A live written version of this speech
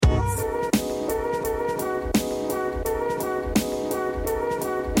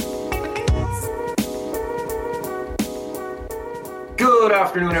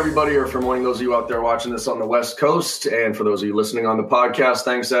afternoon, everybody, or for morning, those of you out there watching this on the West Coast. And for those of you listening on the podcast,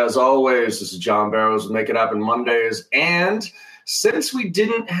 thanks as always. This is John Barrows with Make It Happen Mondays. And since we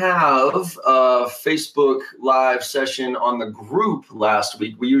didn't have a Facebook Live session on the group last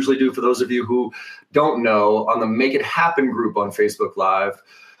week, we usually do, for those of you who don't know, on the Make It Happen group on Facebook Live.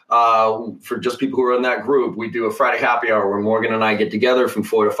 For just people who are in that group, we do a Friday happy hour where Morgan and I get together from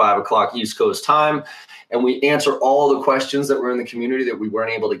 4 to 5 o'clock East Coast time. And we answer all the questions that were in the community that we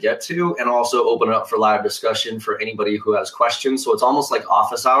weren't able to get to, and also open it up for live discussion for anybody who has questions. So it's almost like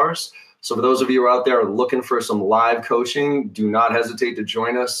office hours. So for those of you who are out there looking for some live coaching, do not hesitate to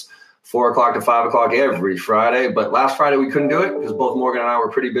join us 4 o'clock to 5 o'clock every Friday. But last Friday we couldn't do it because both Morgan and I were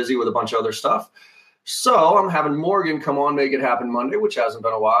pretty busy with a bunch of other stuff. So I'm having Morgan come on Make It Happen Monday, which hasn't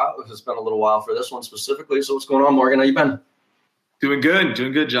been a while. It's been a little while for this one specifically. So what's going on, Morgan? How you been? Doing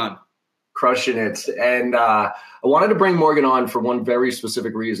good, John. Crushing it. And I wanted to bring Morgan on for one very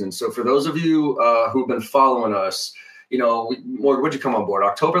specific reason. So for those of you who've been following us, you know, Morgan, when'd you come on board?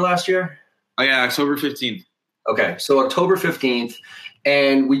 October last year? Oh, yeah, October 15th. Okay, so October 15th.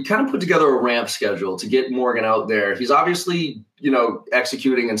 And we kind of put together a ramp schedule to get Morgan out there. He's obviously,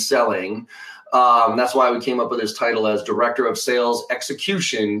 executing and selling. That's why we came up with his title as Director of Sales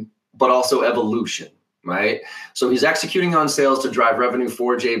Execution, but also Evolution. Right. So he's executing on sales to drive revenue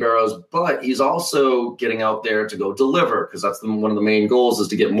for Jay Barrows, but he's also getting out there to go deliver, because that's one of the main goals is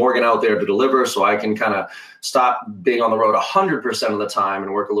to get Morgan out there to deliver so I can kind of stop being on the road 100% of the time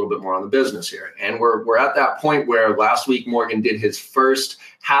and work a little bit more on the business here. And we're at that point where last week Morgan did his first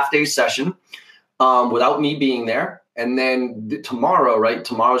half day session without me being there. And then tomorrow, right?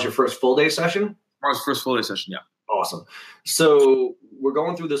 Tomorrow's your first full day session? Tomorrow's first full day session, yeah. Awesome. So we're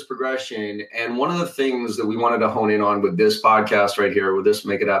going through this progression. And one of the things that we wanted to hone in on with this podcast right here, with this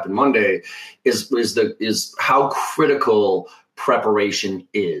Make It Happen Monday, is how critical preparation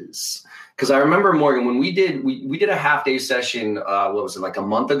is. Because I remember, Morgan, when we did a half day session, what was it, like a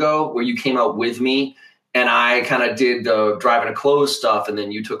month ago, where you came out with me and I kind of did the driving to close stuff, and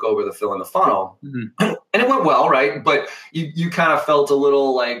then you took over the fill in the funnel. Mm-hmm. And it went well, right? But you kind of felt a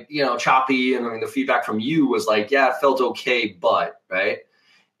little like, choppy. And I mean, the feedback from you was like, yeah, it felt okay, but, right?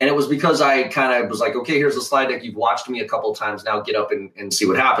 And it was because I kind of was like, okay, here's the slide deck. You've watched me a couple of times now, get up and see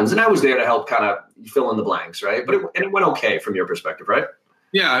what happens. And I was there to help kind of fill in the blanks, right? But it went okay from your perspective, right?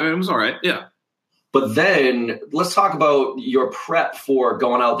 Yeah, I mean, it was all right, yeah. But then let's talk about your prep for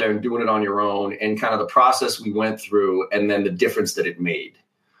going out there and doing it on your own, and kind of the process we went through, and then the difference that it made.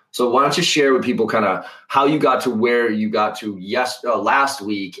 So why don't you share with people kind of how you got to where you got to last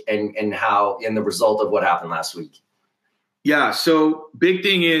week, and how, in the result of what happened last week? Yeah. So big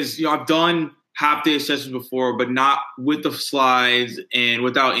thing is, I've done half day sessions before, but not with the slides and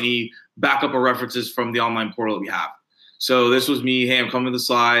without any backup or references from the online portal that we have. So this was me. Hey, I'm coming to the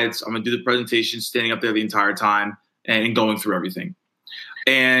slides. I'm going to do the presentation, standing up there the entire time and going through everything.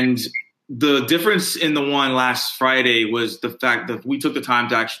 And the difference in the one last Friday was the fact that we took the time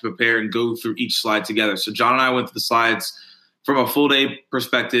to actually prepare and go through each slide together. So John and I went through the slides from a full day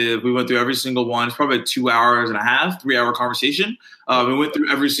perspective. We went through every single one. It's probably a 2 hours and a half, 3 hour conversation. We went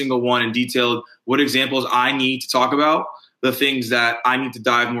through every single one and detailed what examples I need to talk about, the things that I need to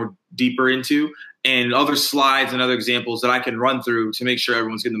dive more deeper into, and other slides and other examples that I can run through to make sure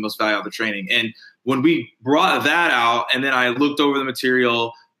everyone's getting the most value out of the training. And when we brought that out, and then I looked over the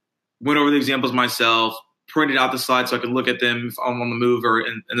material, went over the examples myself, printed out the slides so I could look at them if I'm on the move or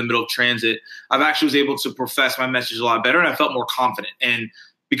in the middle of transit, I've actually was able to profess my message a lot better, and I felt more confident. And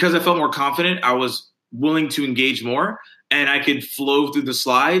because I felt more confident, I was willing to engage more, and I could flow through the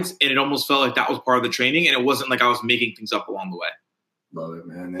slides, and it almost felt like that was part of the training, and it wasn't like I was making things up along the way. Love it,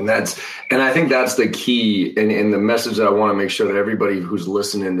 man. And I think that's the key, and the message that I want to make sure that everybody who's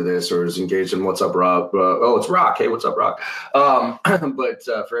listening to this or is engaged in What's Up, Rock? It's Rock. Hey, what's up, Rock? But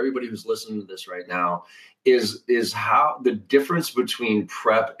for everybody who's listening to this right now, is how the difference between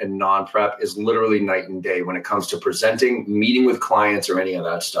prep and non-prep is literally night and day when it comes to presenting, meeting with clients, or any of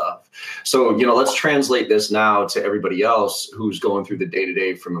that stuff. So, let's translate this now to everybody else who's going through the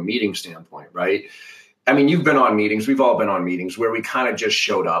day-to-day from a meeting standpoint, right? I mean, you've been on meetings. We've all been on meetings where we kind of just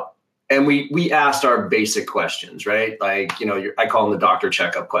showed up and we asked our basic questions, right? Like, I call them the doctor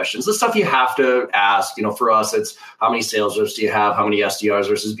checkup questions, the stuff you have to ask. For us, it's how many sales reps do you have? How many SDRs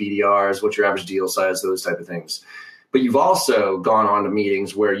versus BDRs? What's your average deal size? Those type of things. But you've also gone on to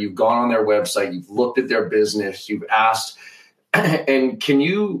meetings where you've gone on their website, you've looked at their business, you've asked. And do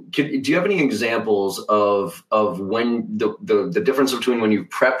you have any examples of when the difference between when you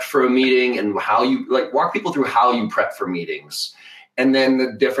prepped for a meeting and how you walk people through how you prep for meetings And then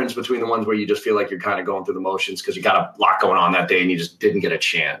the difference between the ones where you just feel like you're kind of going through the motions because you got a lot going on that day and you just didn't get a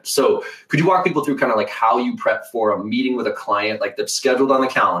chance. So could you walk people through kind of like how you prep for a meeting with a client, like that's scheduled on the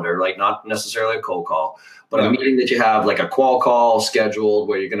calendar, like not necessarily a cold call, but a meeting that you have like a qual call scheduled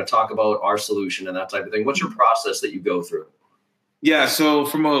where you're going to talk about our solution and that type of thing? What's your process that you go through? Yeah. So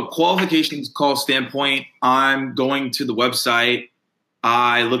from a qualifications call standpoint, I'm going to the website.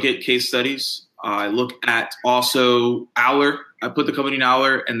 I look at case studies. I look at also Owler. I put the company in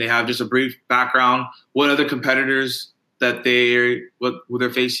Owler, and they have just a brief background, what other competitors that who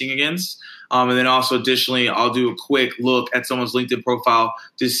they're facing against. And then also additionally, I'll do a quick look at someone's LinkedIn profile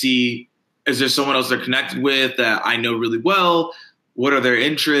to see, is there someone else they're connected with that I know really well? What are their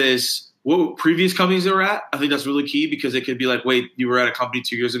interests? What previous companies they were at? I think that's really key because it could be like, wait, you were at a company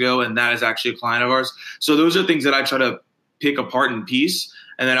 2 years ago, and that is actually a client of ours. So those are things that I try to pick apart in piece.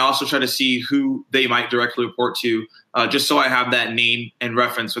 And then I also try to see who they might directly report to, just so I have that name and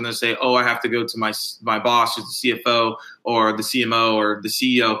reference when they say, oh, I have to go to my boss, who's the CFO or the CMO or the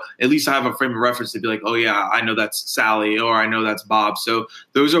CEO. At least I have a frame of reference to be like, oh, yeah, I know that's Sally or I know that's Bob. So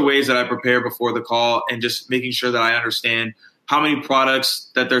those are ways that I prepare before the call and just making sure that I understand how many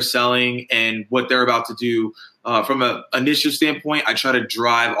products that they're selling and what they're about to do. From an initial standpoint, I try to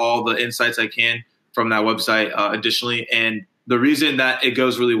drive all the insights I can from that website additionally. And the reason that it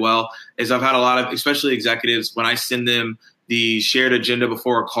goes really well is I've had a lot of, especially executives, when I send them the shared agenda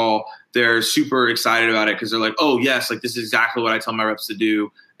before a call, they're super excited about it because they're like, oh, yes, like this is exactly what I tell my reps to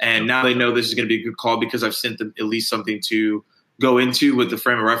do. And now they know this is going to be a good call because I've sent them at least something to go into with the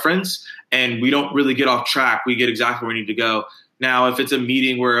frame of reference. And we don't really get off track. We get exactly where we need to go. Now, if it's a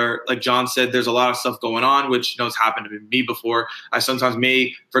meeting where, like John said, there's a lot of stuff going on, which has happened to me before, I sometimes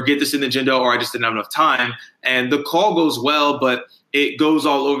may forget this in the agenda or I just didn't have enough time. And the call goes well, but it goes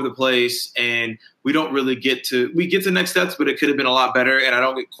all over the place and we don't really get to next steps, but it could have been a lot better. And I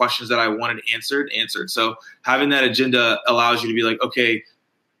don't get questions that I wanted answered. So having that agenda allows you to be like, okay,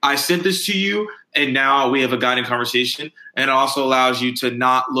 I sent this to you and now we have a guiding conversation. And it also allows you to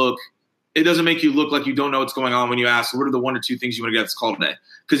not look. It doesn't make you look like you don't know what's going on when you ask, what are the 1 or 2 things you want to get this call today?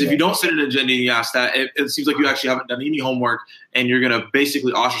 Because if you don't send an agenda and you ask that, it seems like you actually haven't done any homework and you're going to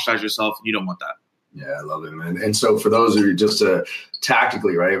basically ostracise yourself. And you don't want that. Yeah, I love it, man. And so for those of you, just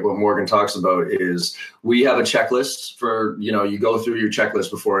tactically, right, what Morgan talks about is we have a checklist for, you go through your checklist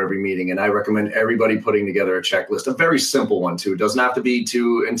before every meeting. And I recommend everybody putting together a checklist, a very simple one, too. It doesn't have to be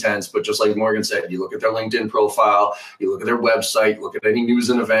too intense, but just like Morgan said, you look at their LinkedIn profile, you look at their website, you look at any news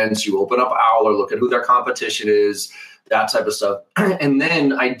and events, you open up Owler, look at who their competition is, that type of stuff. And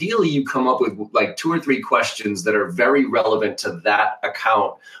then ideally you come up with like 2 or 3 questions that are very relevant to that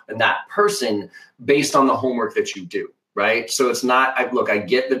account and that person based on the homework that you do, right? So it's not, I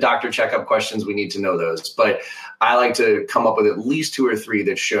get the doctor checkup questions. We need to know those, but I like to come up with at least 2 or 3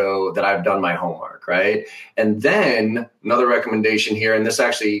 that show that I've done my homework, right? And then another recommendation here, and this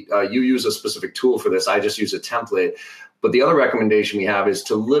actually, you use a specific tool for this. I just use a template. But the other recommendation we have is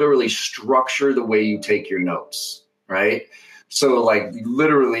to literally structure the way you take your notes. Right. So like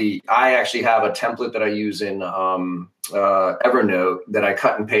literally, I actually have a template that I use in Evernote that I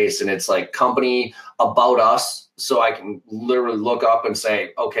cut and paste, and it's like company about us. So I can literally look up and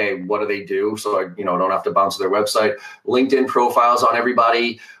say, okay, what do they do? So I, don't have to bounce to their website. LinkedIn profiles on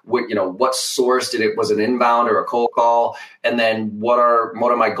everybody. What source was an inbound or a cold call? And then what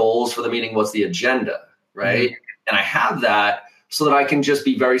are my goals for the meeting? What's the agenda? Right. Mm-hmm. And I have that so that I can just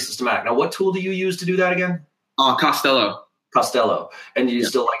be very systematic. Now, what tool do you use to do that again? Costello. And you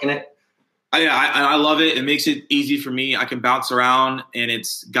still liking it? I love it. It makes it easy for me. I can bounce around and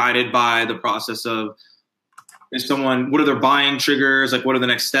it's guided by the process of what are their buying triggers? Like what are the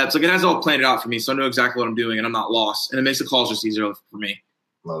next steps? Like it has all planned out for me. So I know exactly what I'm doing and I'm not lost. And it makes the calls just easier for me.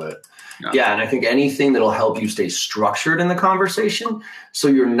 Love it. Yeah. And I think anything that'll help you stay structured in the conversation so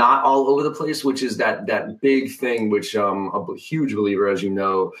you're not all over the place, which is that big thing, which I'm a huge believer, as you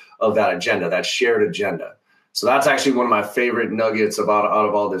know, of that agenda, that shared agenda. So that's actually one of my favorite nuggets out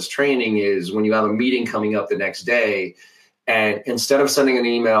of all this training is when you have a meeting coming up the next day, and instead of sending an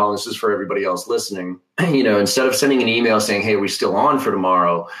email, and this is for everybody else listening, instead of sending an email saying, hey, are we still on for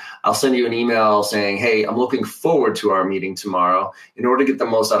tomorrow? I'll send you an email saying, hey, I'm looking forward to our meeting tomorrow. In order to get the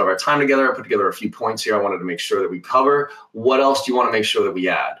most out of our time together, I put together a few points here I wanted to make sure that we cover. What else do you want to make sure that we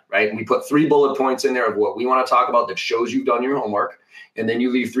add, right? And we put 3 bullet points in there of what we want to talk about that shows you've done your homework. And then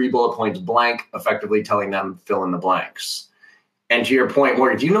you leave 3 bullet points blank, effectively telling them fill in the blanks. And to your point,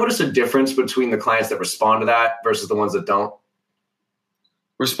 Morgan, do you notice a difference between the clients that respond to that versus the ones that don't?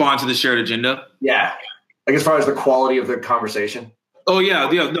 Respond to the shared agenda? Yeah. Like as far as the quality of the conversation? Oh yeah.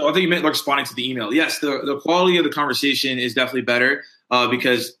 No, I think you meant like responding to the email. Yes, the quality of the conversation is definitely better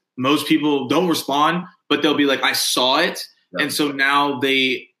because most people don't respond, but they'll be like, "I saw it," and so now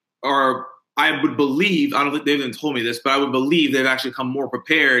they are. I would believe. I don't think they haven't told me this, but I would believe they've actually come more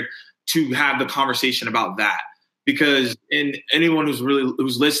prepared to have the conversation about that. Because anyone who's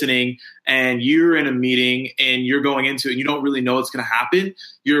listening, and you're in a meeting and you're going into it, and you don't really know what's going to happen.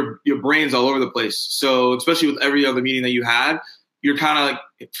 Your brain's all over the place. So especially with every other meeting that you had, you're kind of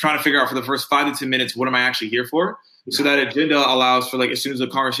like trying to figure out for the first 5 to 10 minutes, what am I actually here for? Yeah. So that agenda allows for like, as soon as the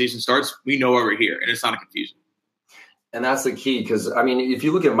conversation starts, we know why we're here and it's not a confusion. And that's the key. Cause I mean, if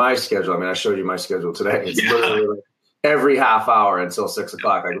you look at my schedule, I mean, I showed you my schedule today. It's literally like every half hour until 6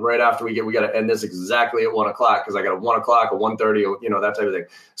 o'clock. Like right after we got to end this exactly at 1 o'clock. Cause I got a 1 o'clock, a 1:30, that type of thing.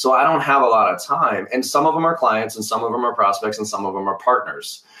 So I don't have a lot of time, and some of them are clients and some of them are prospects and some of them are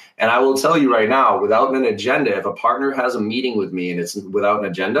partners. And I will tell you right now, without an agenda, if a partner has a meeting with me and it's without an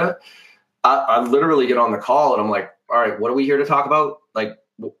agenda, I literally get on the call and I'm like, all right, what are we here to talk about? Like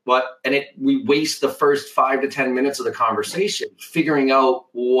what? And we waste the first 5 to 10 minutes of the conversation figuring out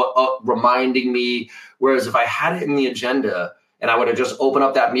what, reminding me. Whereas if I had it in the agenda and I would have just opened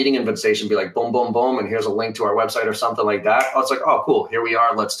up that meeting invitation, be like, boom, boom, boom, and here's a link to our website or something like that. It's like, oh, cool. Here we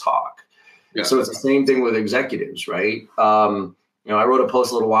are. Let's talk. Yeah. So it's the same thing with executives, right? I wrote a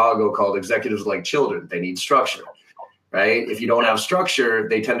post a little while ago called "Executives Like Children. They Need Structure," right? If you don't have structure,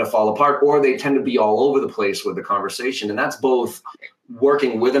 they tend to fall apart, or they tend to be all over the place with the conversation. And that's both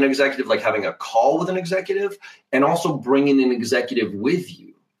working with an executive, like having a call with an executive, and also bringing an executive with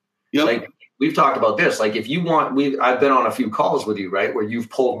you. Yep. Like we've talked about this. Like if you want, I've been on a few calls with you, right, where you've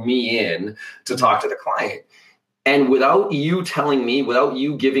pulled me in to talk to the client. And without you telling me, without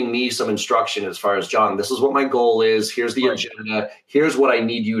you giving me some instruction as far as, John, this is what my goal is. Here's the agenda. Here's what I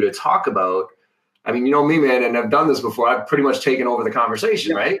need you to talk about. I mean, you know me, man, and I've done this before. I've pretty much taken over the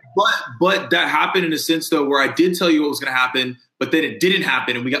conversation, right? But that happened in a sense, though, where I did tell you what was going to happen, but then it didn't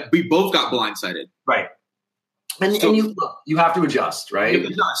happen, and we both got blindsided. Right. And you have to adjust, right? You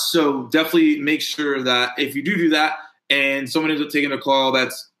adjust. So definitely make sure that if you do that, and someone ends up taking a call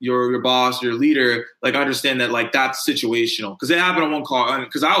that's your boss, your leader, like understand that like that's situational. Because it happened on one call.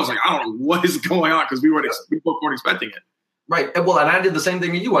 Because I was like, I don't know what is going on because we both weren't expecting it. Right. Well, and I did the same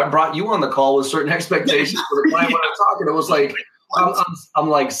thing to you. I brought you on the call with certain expectations for the client when I'm talking. It was like, I'm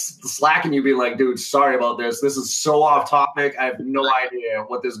like slacking you, being like, dude, sorry about this. This is so off topic. I have no idea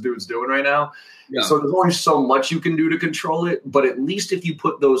what this dude's doing right now. Yeah. So there's only so much you can do to control it. But at least if you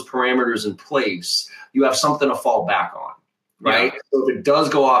put those parameters in place, you have something to fall back on. Right. Yeah. So if it does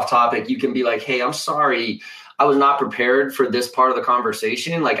go off topic, you can be like, hey, I'm sorry. I was not prepared for this part of the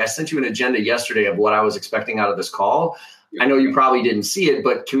conversation. Like I sent you an agenda yesterday of what I was expecting out of this call. I know you probably didn't see it,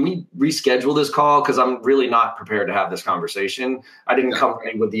 but can we reschedule this call? Because I'm really not prepared to have this conversation. I didn't come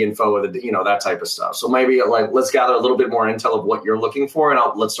in with the info or that type of stuff. So maybe like let's gather a little bit more intel of what you're looking for, and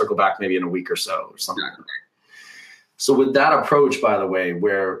let's circle back maybe in a week or so or something. Exactly. So with that approach, by the way,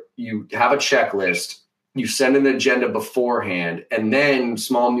 where you have a checklist, you send an agenda beforehand, and then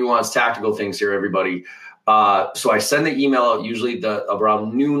small nuanced tactical things here, everybody. So I send the email out usually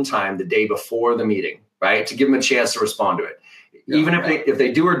around noontime the day before the meeting. Right, to give them a chance to respond to it, even if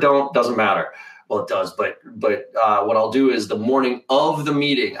they do or don't, doesn't matter. Well, it does, but what I'll do is the morning of the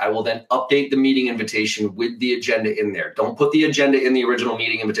meeting, I will then update the meeting invitation with the agenda in there. Don't put the agenda in the original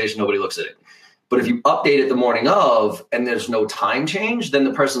meeting invitation; nobody looks at it. But if you update it the morning of, and there's no time change, then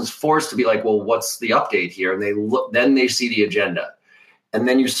the person's forced to be like, "Well, what's the update here?" And they look, then they see the agenda, and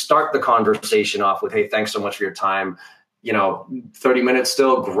then you start the conversation off with, "Hey, thanks so much for your time. 30 minutes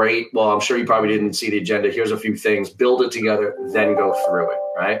still great. Well, I'm sure you probably didn't see the agenda. Here's a few things, build it together, then go through it."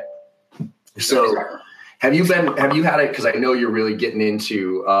 Right. So have you had it? Cause I know you're really getting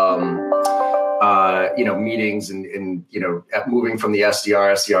into, meetings and moving from the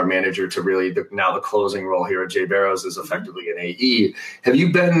SDR manager to really now the closing role here at Jay Barrows is effectively an AE. Have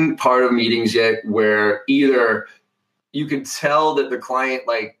you been part of meetings yet where either you can tell that the client,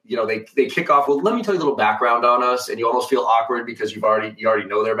 they kick off, well, let me tell you a little background on us, and you almost feel awkward because you already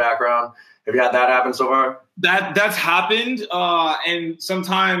know their background? Have you had that happen so far? That's happened. And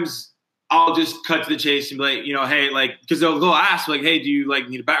sometimes I'll just cut to the chase and be like, hey, because they'll ask like, hey, do you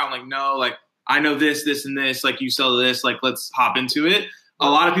need a background? Like, no, I know this, and this, you sell this, let's hop into it. A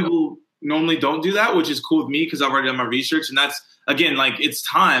lot of people normally don't do that, which is cool with me because I've already done my research. And that's, again, it's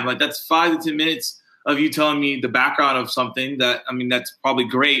time. That's 5 to 10 minutes of you telling me the background of something that's probably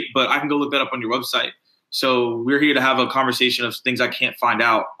great, but I can go look that up on your website. So we're here to have a conversation of things I can't find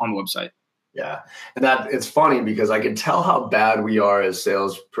out on the website. Yeah. And that it's funny because I can tell how bad we are as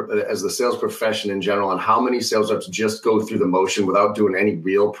the sales profession in general, and how many sales reps just go through the motion without doing any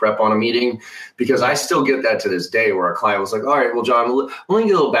real prep on a meeting. Because I still get that to this day where a client was like, all right, well, John, let me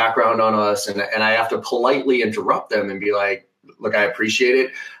get a little background on us. And I have to politely interrupt them and be like, look, I appreciate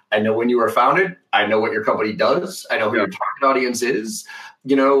it. I know when you were founded. I know what your company does. I know who your target audience is.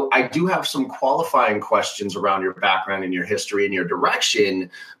 I do have some qualifying questions around your background and your history and your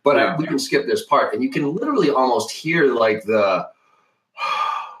direction, but we can skip this part. And you can literally almost hear like the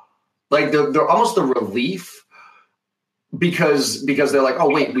almost the relief because they're like,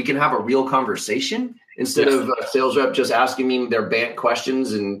 oh, wait, we can have a real conversation instead of a sales rep just asking me their bant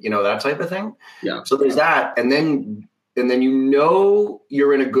questions and, that type of thing. Yeah. So there's that. And then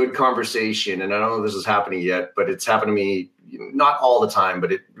you're in a good conversation. And I don't know if this is happening yet, but it's happened to me, not all the time,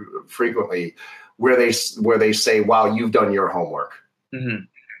 but frequently, where they say, wow, you've done your homework. Mm-hmm.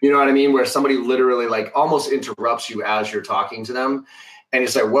 You know what I mean? Where somebody literally like almost interrupts you as you're talking to them. And you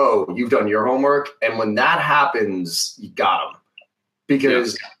say, whoa, you've done your homework. And when that happens, you got them,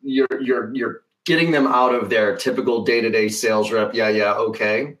 because you're getting them out of their typical day-to-day sales rep. Yeah.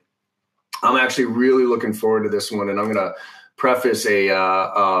 Okay. I'm actually really looking forward to this one. And I'm going to preface a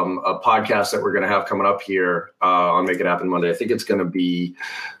podcast that we're going to have coming up here on Make It Happen Monday. I think it's going to be,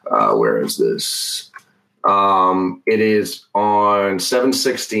 where is this? It is on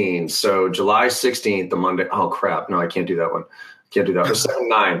 7/16. So July 16th, the Monday. Oh crap. No, I can't do that one. Can't do that. It's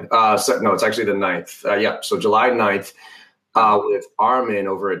 7/9. No, it's actually the 9th. So July 9th with Armin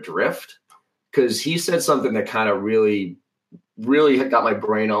over at Drift, because he said something that kind of really got my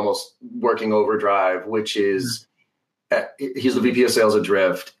brain almost working overdrive, which is, he's the VP of sales at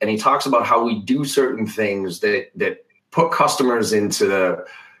Drift, and he talks about how we do certain things that put customers into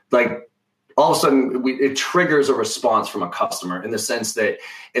all of a sudden it triggers a response from a customer, in the sense that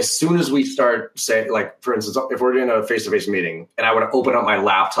as soon as we start saying, like, for instance, if we're in a face-to-face meeting and I would open up my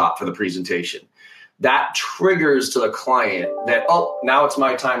laptop for the presentation, that triggers to the client that, oh, now it's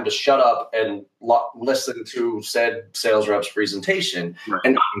my time to shut up and listen to said sales rep's presentation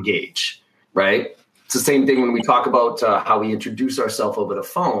and not engage, right? It's the same thing when we talk about how we introduce ourselves over the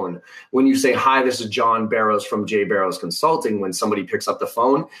phone. When you say, hi, this is John Barrows from J. Barrows Consulting, when somebody picks up the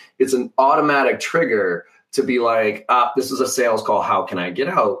phone, it's an automatic trigger to be like, this is a sales call. How can I get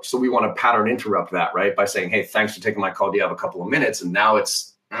out? So we want to pattern interrupt that, right? By saying, hey, thanks for taking my call. Do you have a couple of minutes? And now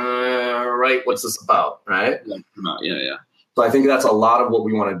it's, right, what's this about, right? Yeah. So I think that's a lot of what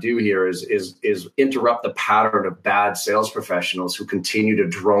we want to do here is interrupt the pattern of bad sales professionals who continue to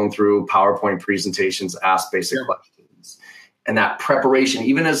drone through PowerPoint presentations, ask basic questions. And that preparation,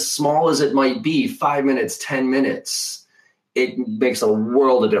 even as small as it might be, 5 minutes, 10 minutes, it makes a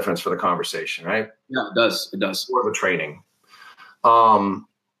world of difference for the conversation, right? Yeah, it does. It does. Or the training.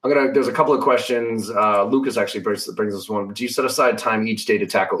 There's a couple of questions. Lucas actually brings us one. Do you set aside time each day to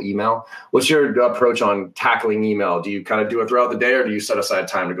tackle email? What's your approach on tackling email? Do you kind of do it throughout the day, or do you set aside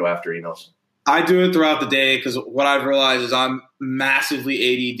time to go after emails? I do it throughout the day, because what I've realized is I'm massively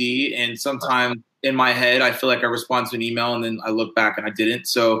ADD, and sometimes in my head I feel like I respond to an email and then I look back and I didn't.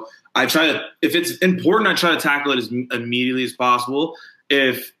 So I try to, if it's important, I try to tackle it as immediately as possible.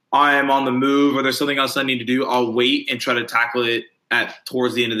 If I am on the move or there's something else I need to do, I'll wait and try to tackle it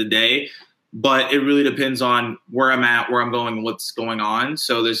towards the end of the day. But it really depends on where I'm at, where I'm going, and what's going on.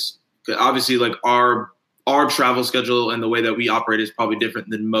 So there's obviously, like, our travel schedule and the way that we operate is probably different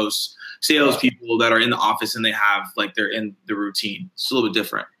than most salespeople that are in the office and they're in the routine. It's a little bit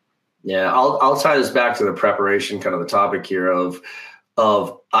different. Yeah, I'll tie this back to the preparation, kind of the topic here of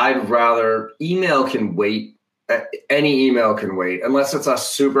I'd rather email can wait. Any email can wait unless it's a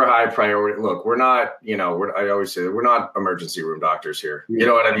super high priority. Look, we're not, I always say that we're not emergency room doctors here. You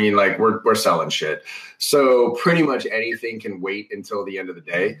know what I mean? Like, we're selling shit. So pretty much anything can wait until the end of the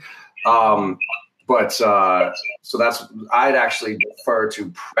day. So I'd actually defer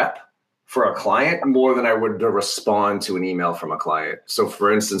to prep for a client more than I would to respond to an email from a client. So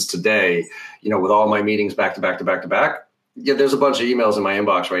for instance, today, with all my meetings back to back to back to back, there's a bunch of emails in my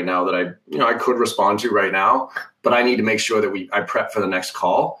inbox right now that I could respond to right now, but I need to make sure that I prep for the next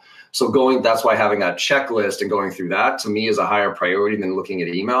call. So that's why having that checklist and going through that to me is a higher priority than looking at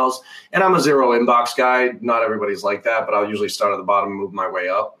emails. And I'm a zero inbox guy. Not everybody's like that, but I'll usually start at the bottom and move my way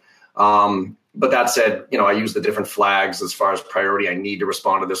up. But that said, I use the different flags as far as priority. I need to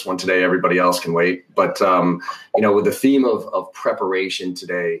respond to this one today. Everybody else can wait. But, with the theme of preparation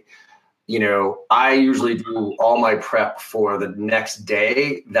today, I usually do all my prep for the next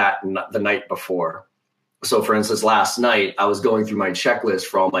day the night before. So for instance, last night I was going through my checklist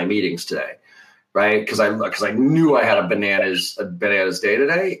for all my meetings today. right? Because I knew I had a bananas day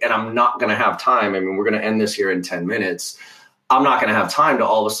today, and I'm not going to have time. I mean, we're going to end this here in 10 minutes. I'm not going to have time to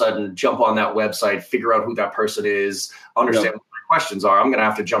all of a sudden jump on that website, figure out who that person is, understand what my questions are. I'm going to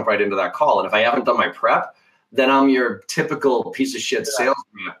have to jump right into that call. And if I haven't done my prep, then I'm your typical piece of shit sales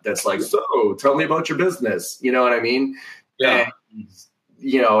rep that's like, so tell me about your business. You know what I mean? Yeah.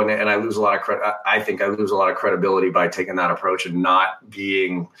 And, and I lose a lot of credit. I think I lose a lot of credibility by taking that approach and not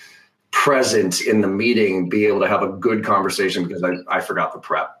being present in the meeting, be able to have a good conversation because I forgot the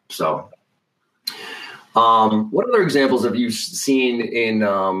prep. So what other examples have you seen in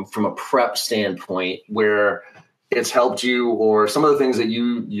from a prep standpoint where it's helped you, or some of the things that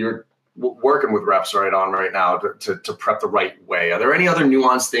you're working with reps right now to prep the right way? Are there any other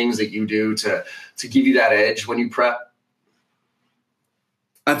nuanced things that you do to give you that edge when you prep?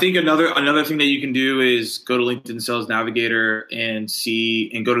 I think another thing that you can do is go to LinkedIn Sales Navigator and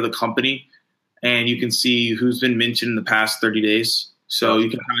go to the company, and you can see who's been mentioned in the past 30 days. So you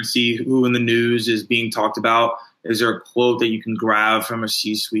can kind of see who in the news is being talked about. Is there a quote that you can grab from a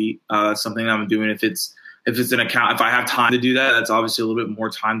C-suite? That's something that I'm doing. If it's an account, if I have time to do that, that's obviously a little bit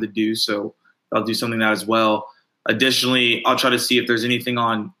more time to do. So I'll do something that as well. Additionally, I'll try to see if there's anything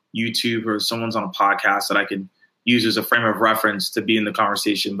on YouTube or someone's on a podcast that I can use as a frame of reference to be in the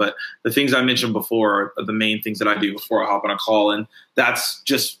conversation. But the things I mentioned before are the main things that I do before I hop on a call. And that's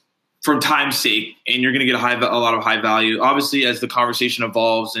just for time's sake. And you're going to get a lot of high value. Obviously, as the conversation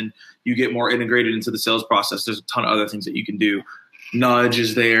evolves and you get more integrated into the sales process, there's a ton of other things that you can do. Nudge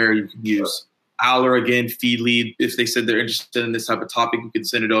is there. You can use Aller again, feed lead. If they said they're interested in this type of topic, you can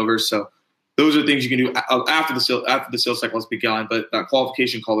send it over. So those are things you can do after the sales cycle has begun. But that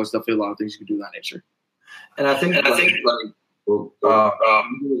qualification call, there's definitely a lot of things you can do of that nature. And I think we do a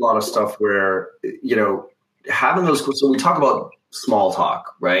lot of stuff where, having those, so we talk about small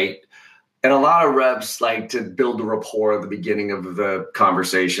talk, right? And a lot of reps like to build the rapport at the beginning of the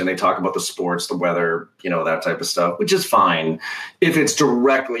conversation. They talk about the sports, the weather, that type of stuff, which is fine if it's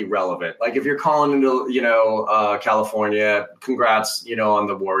directly relevant. Like if you're calling into, California, congrats, on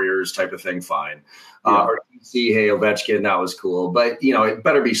the Warriors type of thing, fine. Or see, hey, Ovechkin, that was cool. But, it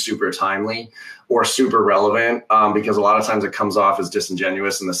better be super timely or super relevant because a lot of times it comes off as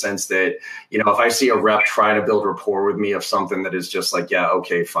disingenuous in the sense that, if I see a rep trying to build rapport with me of something that is just like, yeah,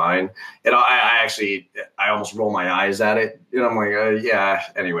 okay, fine. And I almost roll my eyes at it. I'm like, yeah,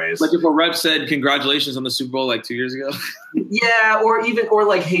 anyways. Like if a rep said, congratulations on the Super Bowl like 2 years ago. Yeah. Or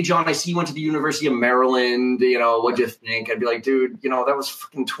like, hey, John, I see you went to the University of Maryland. What'd you think? I'd be like, dude, that was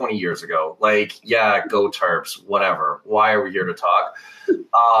fucking 20 years ago. Like, yeah, go Terps, whatever. Why are we here to talk?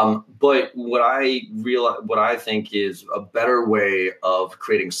 But what I think is a better way of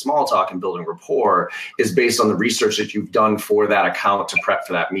creating small talk and building rapport is based on the research that you've done for that account to prep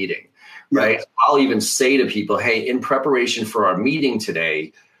for that meeting, right? Yeah. I'll even say to people, hey, in preparation for our meeting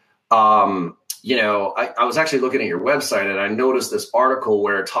today, I was actually looking at your website and I noticed this article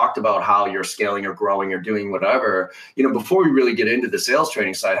where it talked about how you're scaling or growing or doing whatever. Before we really get into the sales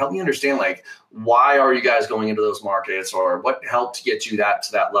training side, help me understand, like, why are you guys going into those markets, or what helped get you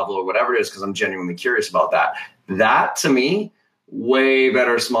to that level, or whatever it is, because I'm genuinely curious about that. That, to me, way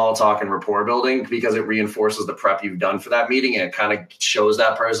better small talk and rapport building because it reinforces the prep you've done for that meeting, and it kind of shows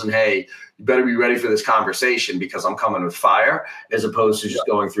that person, hey, you better be ready for this conversation because I'm coming with fire, as opposed to just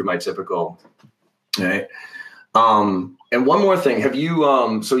going through my typical. Right. And one more thing, have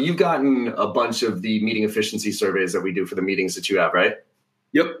you, so you've gotten a bunch of the meeting efficiency surveys that we do for the meetings that you have, right?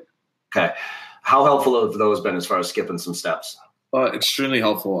 Yep. Okay. How helpful have those been as far as skipping some steps? Extremely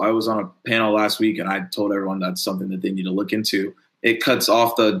helpful. I was on a panel last week and I told everyone that's something that they need to look into. It cuts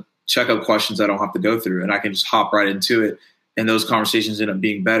off the checkup questions I don't have to go through, and I can just hop right into it. And those conversations end up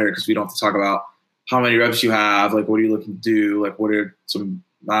being better because we don't have to talk about how many reps you have, like what are you looking to do, like what are some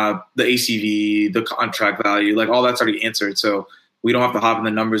the ACV, the contract value, like all that's already answered. So we don't have to hop in the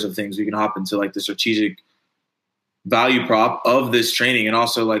numbers of things. We can hop into like the strategic value prop of this training, and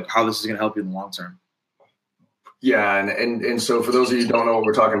also like how this is going to help you in the long term. Yeah. And so for those of you who don't know what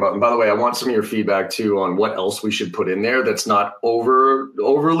we're talking about, and by the way, I want some of your feedback too on what else we should put in there that's not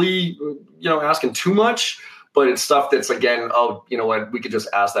overly, asking too much, but it's stuff that's, again, we could just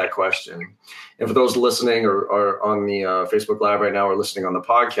ask that question. And for those listening or on the Facebook Live right now or listening on the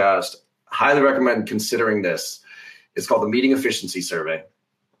podcast, highly recommend considering this. It's called the Meeting Efficiency Survey.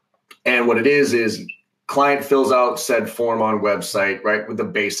 And what it is client fills out said form on website, right, with the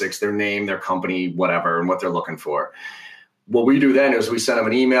basics, their name, their company, whatever, and what they're looking for. What we do then is we send them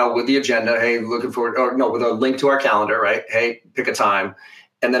an email with the agenda, hey, looking forward, with a link to our calendar, right? Hey, pick a time.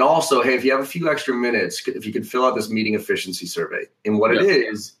 And then also, hey, if you have a few extra minutes, if you could fill out this meeting efficiency survey. And what it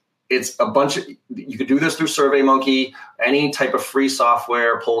It's a bunch of, you could do this through SurveyMonkey, any type of free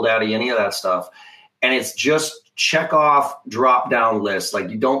software, Polldaddy, any of that stuff. And it's just check off, drop down list. Like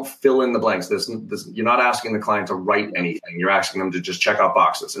you don't fill in the blanks. You're not asking the client to write anything. You're asking them to just check off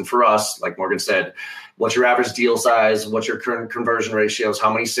boxes. And for us, like Morgan said, what's your average deal size? What's your current conversion ratios?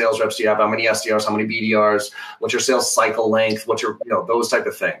 How many sales reps do you have? How many SDRs? How many BDRs? What's your sales cycle length? What's your, those type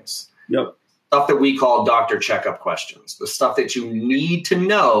of things. Yep. Stuff that we call doctor checkup questions, the stuff that you need to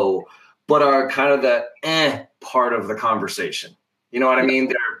know, but are kind of the part of the conversation. You know what I mean?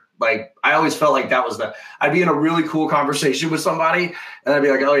 They're like, I always felt like that was I'd be in a really cool conversation with somebody and I'd be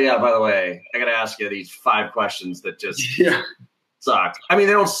like, oh yeah, by the way, I got to ask you these 5 questions that just suck. I mean,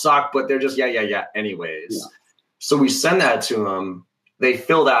 they don't suck, but they're just, yeah. Anyways. Yeah. So we send that to them. They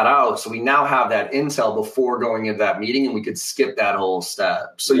fill that out. So we now have that intel before going into that meeting and we could skip that whole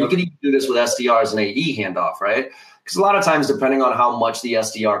step. So you could even do this with SDRs and AE handoff, right? Because a lot of times, depending on how much the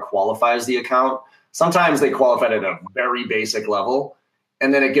SDR qualifies the account, sometimes they qualify it at a very basic level.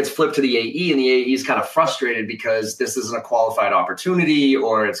 And then it gets flipped to the AE and the AE is kind of frustrated because this isn't a qualified opportunity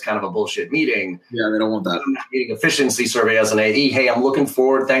or it's kind of a bullshit meeting. Yeah, they don't want that. Meeting efficiency survey as an AE. Hey, I'm looking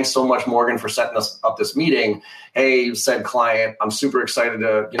forward. Thanks so much, Morgan, for setting us up this meeting. Hey, said client, I'm super excited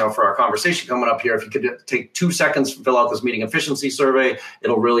to, for our conversation coming up here. If you could take 2 seconds to fill out this meeting efficiency survey,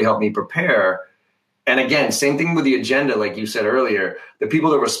 it'll really help me prepare. And again, same thing with the agenda, like you said earlier. The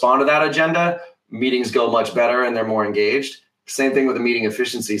people that respond to that agenda, meetings go much better and they're more engaged. Same thing with the meeting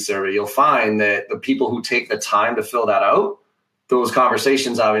efficiency survey. You'll find that the people who take the time to fill that out, those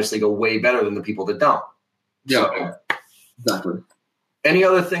conversations obviously go way better than the people that don't. Yeah, so, exactly. Any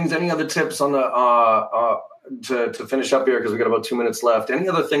other things, any other tips on the to finish up here, because we got about 2 minutes left. Any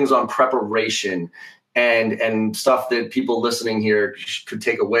other things on preparation and stuff that people listening here could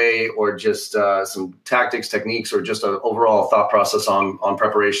take away, or just some tactics, techniques, or just an overall thought process on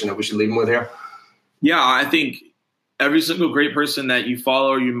preparation that we should leave them with here? Yeah, I think every single great person that you follow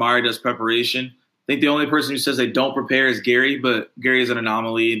or you admire does preparation. I think the only person who says they don't prepare is Gary, but Gary is an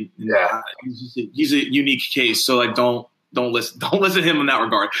anomaly. Yeah, he's a unique case. So like, don't listen to him in that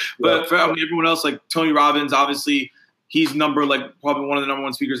regard. But for everyone else, like Tony Robbins, obviously he's probably one of the number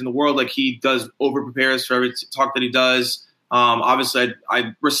 1 speakers in the world. Like he does over prepares for every talk that he does. Obviously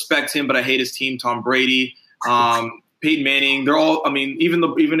I respect him, but I hate his team. Tom Brady, Peyton Manning, they're all, even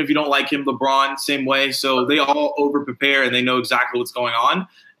if you don't like him, LeBron, same way. So they all over prepare and they know exactly what's going on.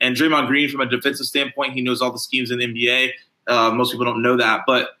 And Draymond Green, from a defensive standpoint, he knows all the schemes in the NBA. Most people don't know that,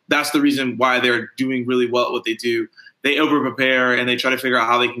 but that's the reason why they're doing really well at what they do. They over prepare and they try to figure out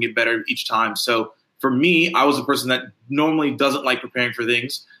how they can get better each time. So for me, I was a person that normally doesn't like preparing for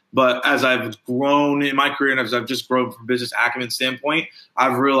things. But as I've grown in my career and as I've just grown from a business acumen standpoint,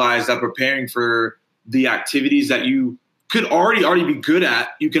 I've realized that preparing for the activities that you could already be good at,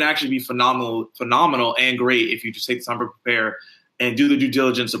 you can actually be phenomenal and great if you just take the time to prepare and do the due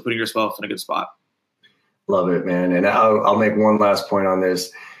diligence of putting yourself in a good spot. Love it, man. And I'll make one last point on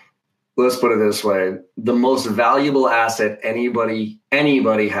this. Let's put it this way. The most valuable asset anybody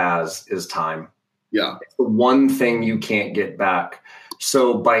has is time. Yeah. It's the one thing you can't get back.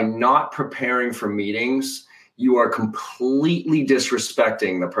 So by not preparing for meetings, you are completely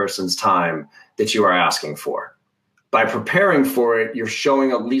disrespecting the person's time that you are asking for. By preparing for it, you're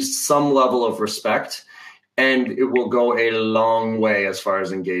showing at least some level of respect, and it will go a long way as far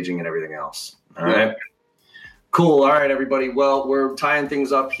as engaging and everything else. All right. Cool. All right, everybody. Well, we're tying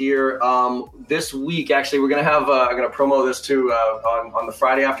things up here. This week, actually, we're going to have, I'm going to promo this too on the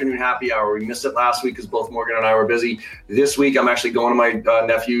Friday afternoon happy hour. We missed it last week because both Morgan and I were busy. This week, I'm actually going to my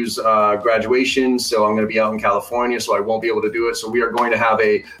nephew's graduation. So I'm going to be out in California, so I won't be able to do it. So we are going to have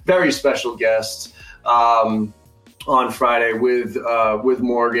a very special guest on Friday with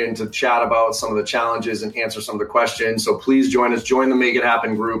Morgan to chat about some of the challenges and answer some of the questions. So please join us. Join the Make It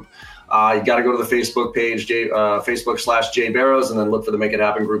Happen group. You got to go to the Facebook page, Facebook.com/Jay Barrows, and then look for the Make It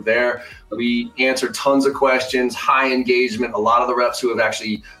Happen group there. We answer tons of questions, high engagement. A lot of the reps who have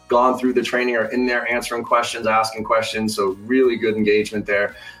actually gone through the training are in there answering questions, asking questions. So really good engagement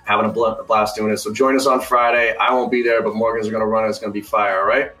there, having a blast doing it. So join us on Friday. I won't be there, but Morgan's going to run it. It's going to be fire. All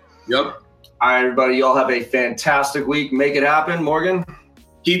right? Yep. All right, everybody. Y'all have a fantastic week. Make it happen. Morgan?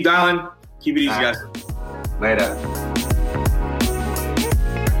 Keep dialing. Keep it easy, guys. Later.